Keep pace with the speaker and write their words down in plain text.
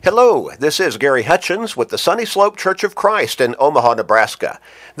Hello, this is Gary Hutchins with the Sunny Slope Church of Christ in Omaha, Nebraska.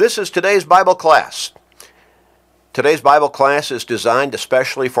 This is today's Bible class. Today's Bible class is designed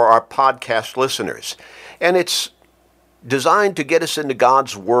especially for our podcast listeners, and it's designed to get us into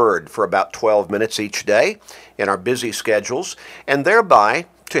God's Word for about 12 minutes each day in our busy schedules, and thereby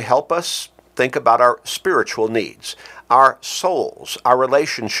to help us think about our spiritual needs, our souls, our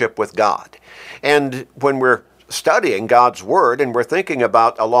relationship with God. And when we're studying God's Word and we're thinking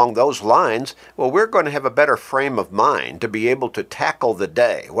about along those lines, well, we're going to have a better frame of mind to be able to tackle the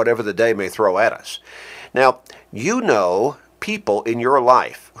day, whatever the day may throw at us. Now, you know people in your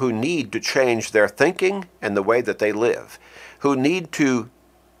life who need to change their thinking and the way that they live, who need to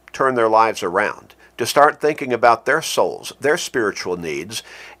turn their lives around, to start thinking about their souls, their spiritual needs,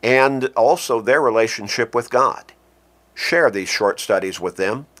 and also their relationship with God. Share these short studies with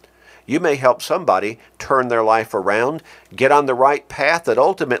them. You may help somebody turn their life around, get on the right path that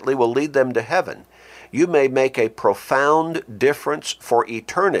ultimately will lead them to heaven. You may make a profound difference for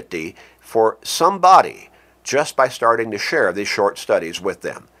eternity for somebody just by starting to share these short studies with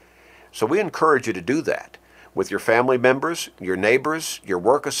them. So we encourage you to do that with your family members, your neighbors, your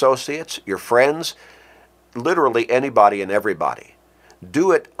work associates, your friends, literally anybody and everybody.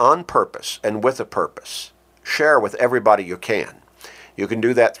 Do it on purpose and with a purpose. Share with everybody you can. You can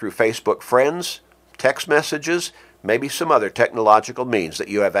do that through Facebook friends, text messages, maybe some other technological means that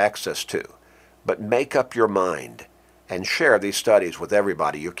you have access to. But make up your mind and share these studies with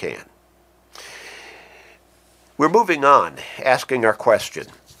everybody you can. We're moving on, asking our question.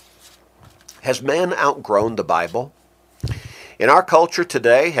 Has man outgrown the Bible? In our culture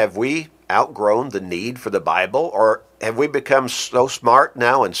today, have we outgrown the need for the Bible, or have we become so smart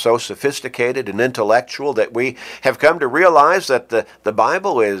now and so sophisticated and intellectual that we have come to realize that the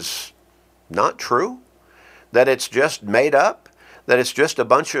Bible is not true, that it's just made up, that it's just a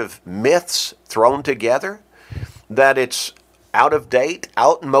bunch of myths thrown together, that it's out of date,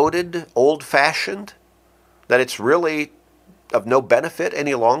 outmoded, old-fashioned, that it's really of no benefit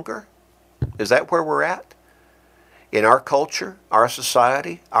any longer? Is that where we're at? In our culture, our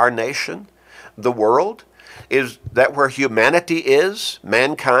society, our nation, the world? Is that where humanity is,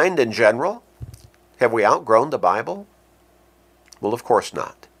 mankind in general? Have we outgrown the Bible? Well, of course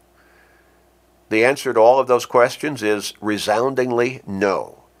not. The answer to all of those questions is resoundingly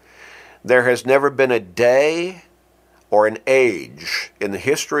no. There has never been a day or an age in the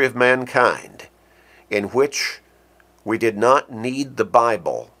history of mankind in which we did not need the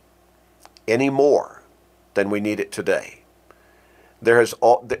Bible any more than we need it today.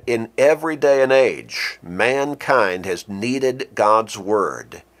 In every day and age, mankind has needed God's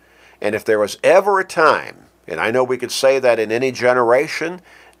Word. And if there was ever a time, and I know we could say that in any generation,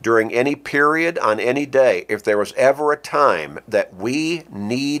 during any period, on any day, if there was ever a time that we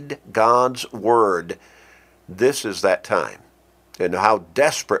need God's Word, this is that time. And how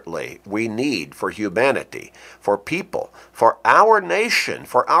desperately we need for humanity, for people, for our nation,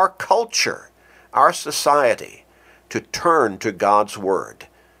 for our culture, our society, to turn to God's Word.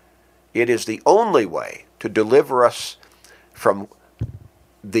 It is the only way to deliver us from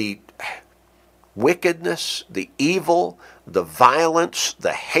the wickedness, the evil, the violence,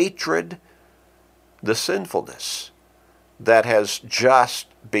 the hatred, the sinfulness that has just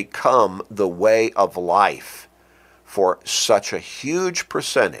become the way of life for such a huge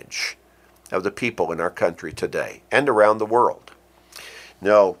percentage of the people in our country today and around the world.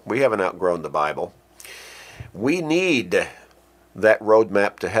 No, we haven't outgrown the Bible. We need that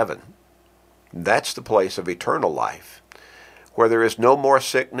roadmap to heaven. That's the place of eternal life, where there is no more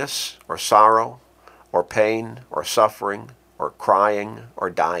sickness or sorrow or pain or suffering or crying or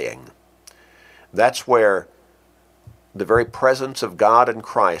dying. That's where the very presence of God and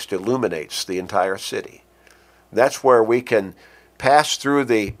Christ illuminates the entire city. That's where we can pass through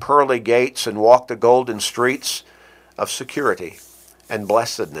the pearly gates and walk the golden streets of security and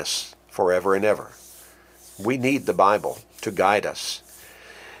blessedness forever and ever. We need the Bible to guide us.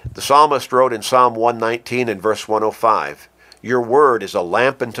 The psalmist wrote in Psalm 119 and verse 105, "Your word is a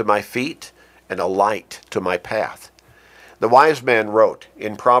lamp unto my feet and a light to my path." The wise man wrote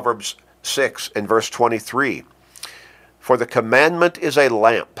in Proverbs 6 and verse 23, "For the commandment is a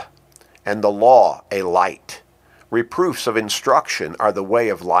lamp, and the law a light. Reproofs of instruction are the way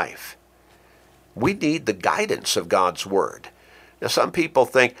of life." We need the guidance of God's Word. Now, some people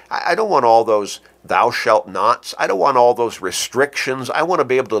think, I don't want all those thou shalt nots. I don't want all those restrictions. I want to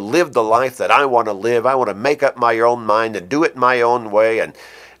be able to live the life that I want to live. I want to make up my own mind and do it my own way and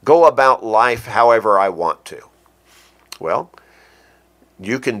go about life however I want to. Well,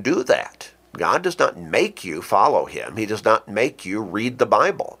 you can do that God does not make you follow him. He does not make you read the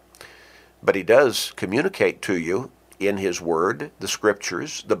Bible. But he does communicate to you in his word, the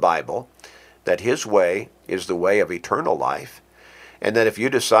scriptures, the Bible, that his way is the way of eternal life. And that if you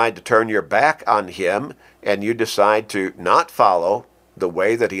decide to turn your back on him and you decide to not follow the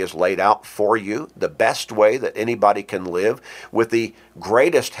way that he has laid out for you, the best way that anybody can live with the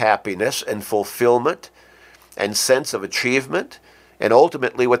greatest happiness and fulfillment and sense of achievement, and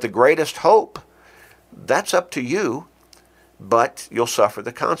ultimately with the greatest hope, that's up to you, but you'll suffer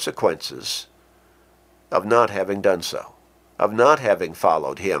the consequences of not having done so, of not having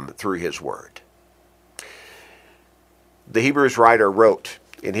followed him through his word. The Hebrews writer wrote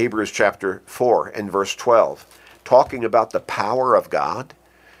in Hebrews chapter 4 and verse 12, talking about the power of God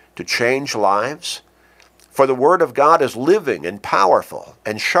to change lives. For the word of God is living and powerful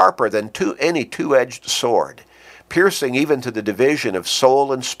and sharper than any two-edged sword, piercing even to the division of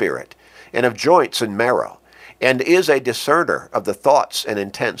soul and spirit, and of joints and marrow, and is a discerner of the thoughts and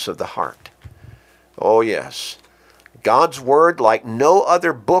intents of the heart. Oh yes, God's word, like no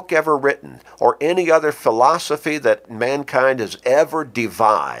other book ever written, or any other philosophy that mankind has ever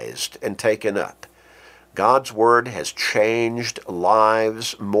devised and taken up, God's word has changed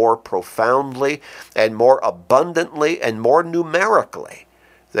lives more profoundly and more abundantly and more numerically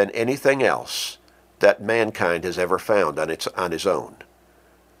than anything else that mankind has ever found on his own.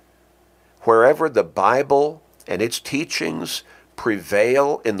 Wherever the Bible and its teachings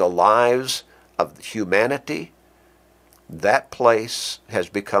prevail in the lives of humanity, that place has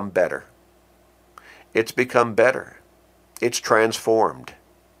become better. It's become better. It's transformed.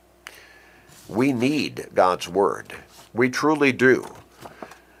 We need God's word. We truly do.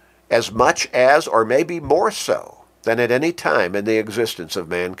 As much as, or maybe more so, than at any time in the existence of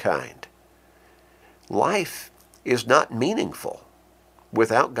mankind. Life is not meaningful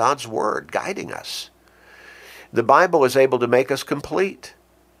without God's word guiding us. The Bible is able to make us complete.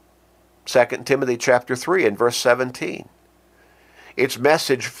 2 Timothy chapter 3 and verse 17. Its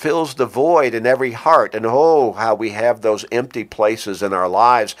message fills the void in every heart, and oh, how we have those empty places in our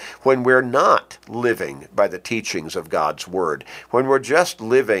lives when we're not living by the teachings of God's word, when we're just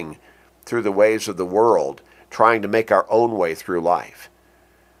living through the ways of the world, trying to make our own way through life.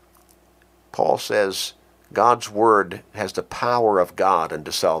 Paul says God's word has the power of God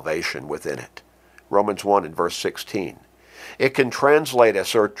unto salvation within it. Romans 1 and verse 16. It can translate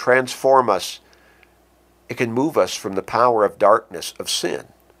us or transform us. It can move us from the power of darkness, of sin,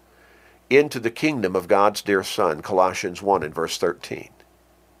 into the kingdom of God's dear Son, Colossians 1 and verse 13.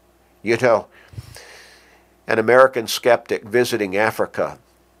 You know, an American skeptic visiting Africa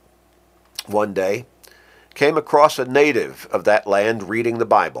one day came across a native of that land reading the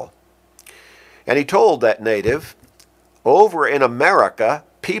Bible. And he told that native, over in America,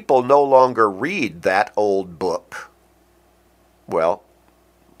 people no longer read that old book. Well,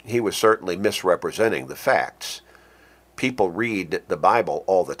 he was certainly misrepresenting the facts. People read the Bible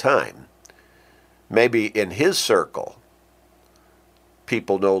all the time. Maybe in his circle,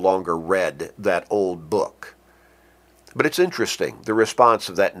 people no longer read that old book. But it's interesting, the response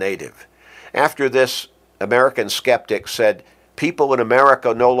of that native. After this American skeptic said, people in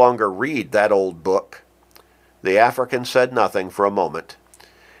America no longer read that old book, the African said nothing for a moment,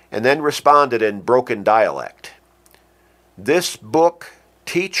 and then responded in broken dialect. This book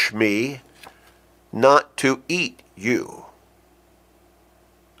teach me not to eat you.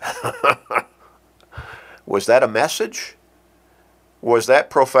 Was that a message? Was that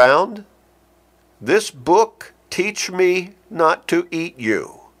profound? This book teach me not to eat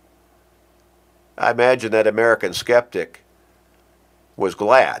you. I imagine that American skeptic was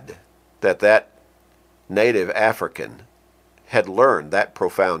glad that that native African had learned that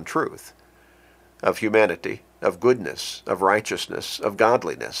profound truth of humanity, of goodness, of righteousness, of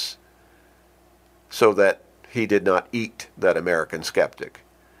godliness, so that he did not eat that American skeptic.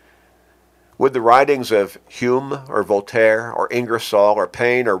 Would the writings of Hume or Voltaire or Ingersoll or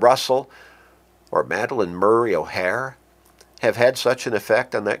Paine or Russell or Madeline Murray O'Hare have had such an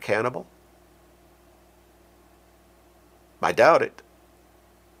effect on that cannibal? I doubt it.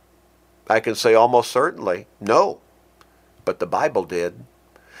 I can say almost certainly no, but the Bible did.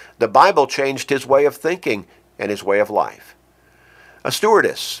 The Bible changed his way of thinking and his way of life. A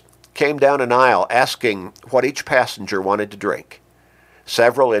stewardess came down an aisle asking what each passenger wanted to drink.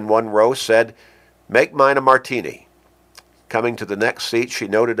 Several in one row said, "Make mine a martini." Coming to the next seat, she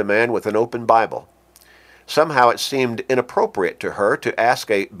noted a man with an open Bible. Somehow it seemed inappropriate to her to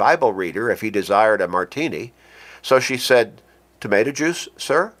ask a Bible reader if he desired a martini, so she said, "Tomato juice,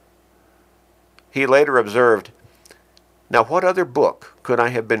 sir?" He later observed, "Now what other book could I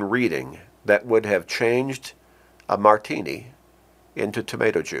have been reading that would have changed a martini into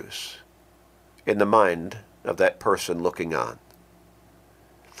tomato juice in the mind of that person looking on.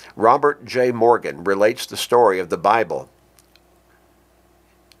 Robert J. Morgan relates the story of the Bible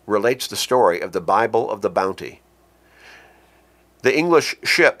of the Bounty. The English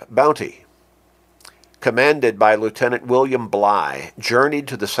ship Bounty, commanded by Lieutenant William Bligh, journeyed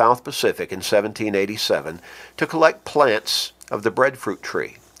to the South Pacific in 1787 to collect plants of the breadfruit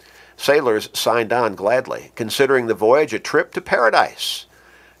tree. Sailors signed on gladly, considering the voyage a trip to paradise.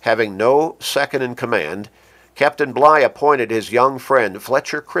 Having no second in command, Captain Bligh appointed his young friend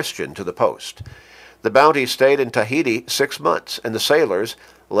Fletcher Christian to the post. The Bounty stayed in Tahiti 6 months, and the sailors,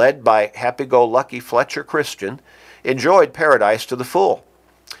 led by happy-go-lucky Fletcher Christian, enjoyed paradise to the full.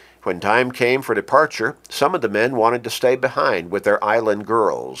 When time came for departure, some of the men wanted to stay behind with their island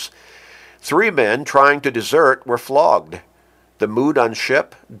girls. 3 men trying to desert were flogged. The mood on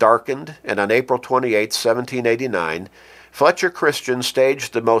ship darkened, and on April 28, 1789, Fletcher Christian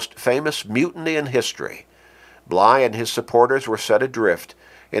staged the most famous mutiny in history. Bligh and his supporters were set adrift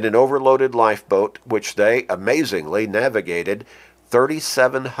in an overloaded lifeboat, which they amazingly navigated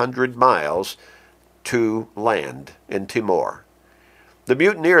 3,700 miles to land in Timor. The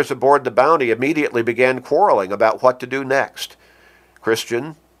mutineers aboard the Bounty immediately began quarreling about what to do next.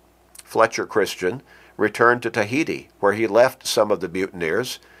 Fletcher Christian, returned to Tahiti, where he left some of the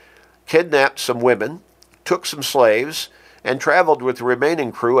mutineers, kidnapped some women, took some slaves, and traveled with the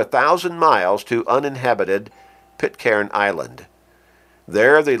remaining crew 1,000 miles to uninhabited Pitcairn Island.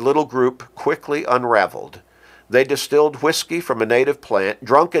 There the little group quickly unraveled. They distilled whiskey from a native plant.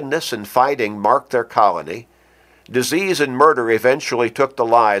 Drunkenness and fighting marked their colony. Disease and murder eventually took the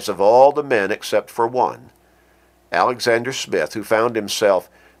lives of all the men except for one, Alexander Smith, who found himself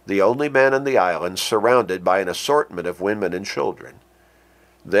the only man on the island surrounded by an assortment of women and children.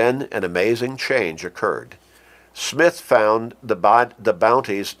 Then an amazing change occurred. Smith found the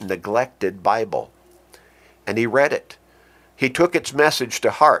Bounty's neglected Bible, and he read it. He took its message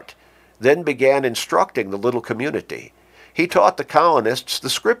to heart, then began instructing the little community. He taught the colonists the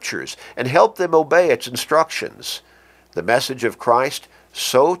Scriptures and helped them obey its instructions. The message of Christ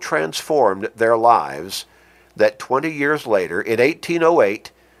so transformed their lives that 20 years later, in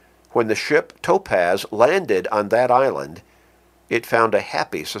 1808, when the ship Topaz landed on that island, it found a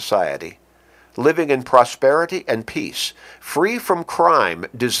happy society, living in prosperity and peace, free from crime,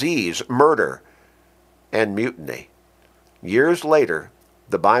 disease, murder, and mutiny. Years later,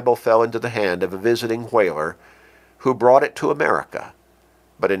 the Bible fell into the hand of a visiting whaler who brought it to America.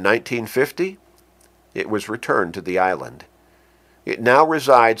 But in 1950, it was returned to the island. It now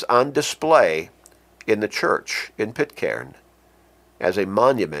resides on display in the church in Pitcairn as a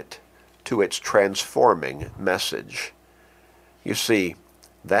monument to its transforming message. You see,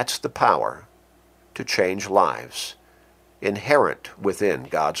 that's the power to change lives, inherent within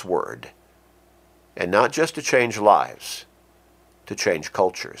God's Word. And not just to change lives, to change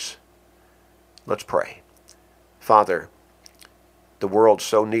cultures. Let's pray. Father, the world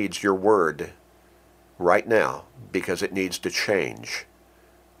so needs your Word right now because it needs to change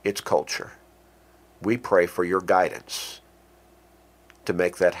its culture. We pray for your guidance to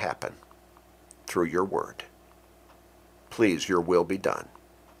make that happen through your Word. Please, your will be done,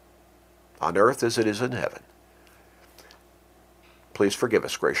 on earth as it is in heaven. Please forgive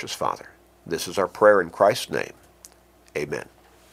us, gracious Father. This is our prayer in Christ's name. Amen.